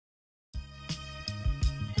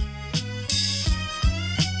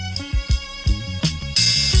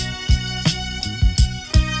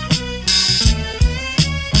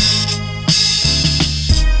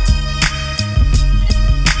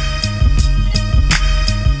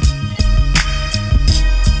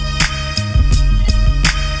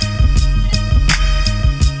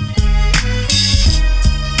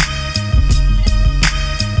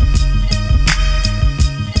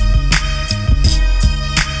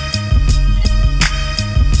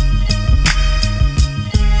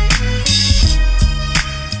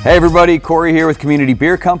Hey everybody, Corey here with Community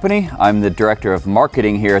Beer Company. I'm the Director of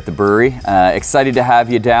Marketing here at the brewery. Excited to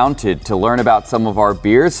have you down to learn about some of our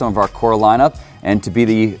beers, some of our core lineup, and to be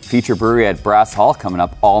the feature brewery at Brass Hall coming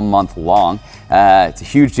up all month long. It's a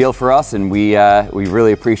huge deal for us, and we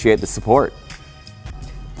really appreciate the support.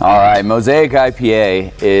 All right, Mosaic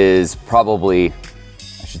IPA is probably,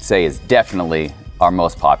 I should say, is definitely our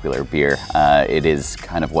most popular beer. It is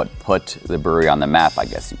kind of what put the brewery on the map, I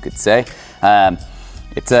guess you could say.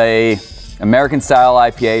 It's a American-style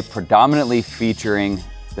IPA predominantly featuring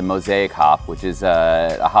the Mosaic hop, which is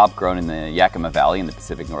a hop grown in the Yakima Valley in the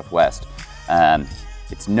Pacific Northwest.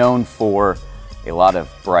 It's known for a lot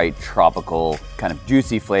of bright, tropical, kind of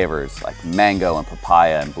juicy flavors like mango and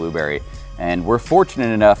papaya and blueberry. And we're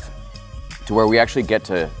fortunate enough to where we actually get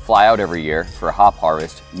to fly out every year for a hop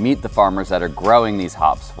harvest, meet the farmers that are growing these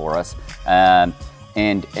hops for us, and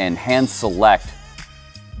hand select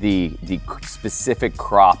the specific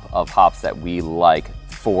crop of hops that we like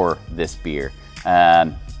for this beer.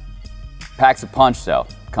 Packs a punch though,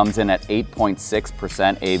 comes in at 8.6%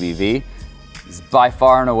 ABV. It's by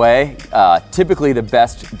far and away typically the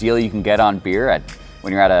best deal you can get on beer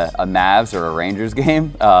when you're at a Mavs or a Rangers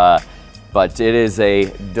game. But it is a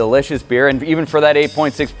delicious beer, and even for that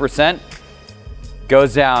 8.6%,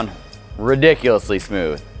 goes down ridiculously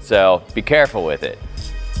smooth. So be careful with it.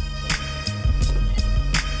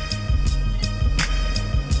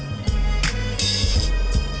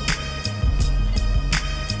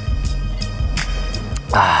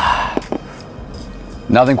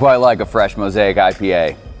 Nothing quite like a fresh Mosaic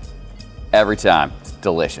IPA. Every time, it's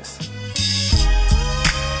delicious.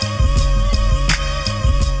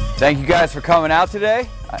 Thank you guys for coming out today.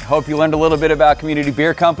 I hope you learned a little bit about Community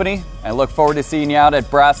Beer Company. I look forward to seeing you out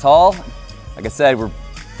at Brass Hall. Like I said, we're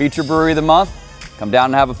feature brewery of the month. Come down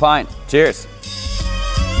and have a pint. Cheers.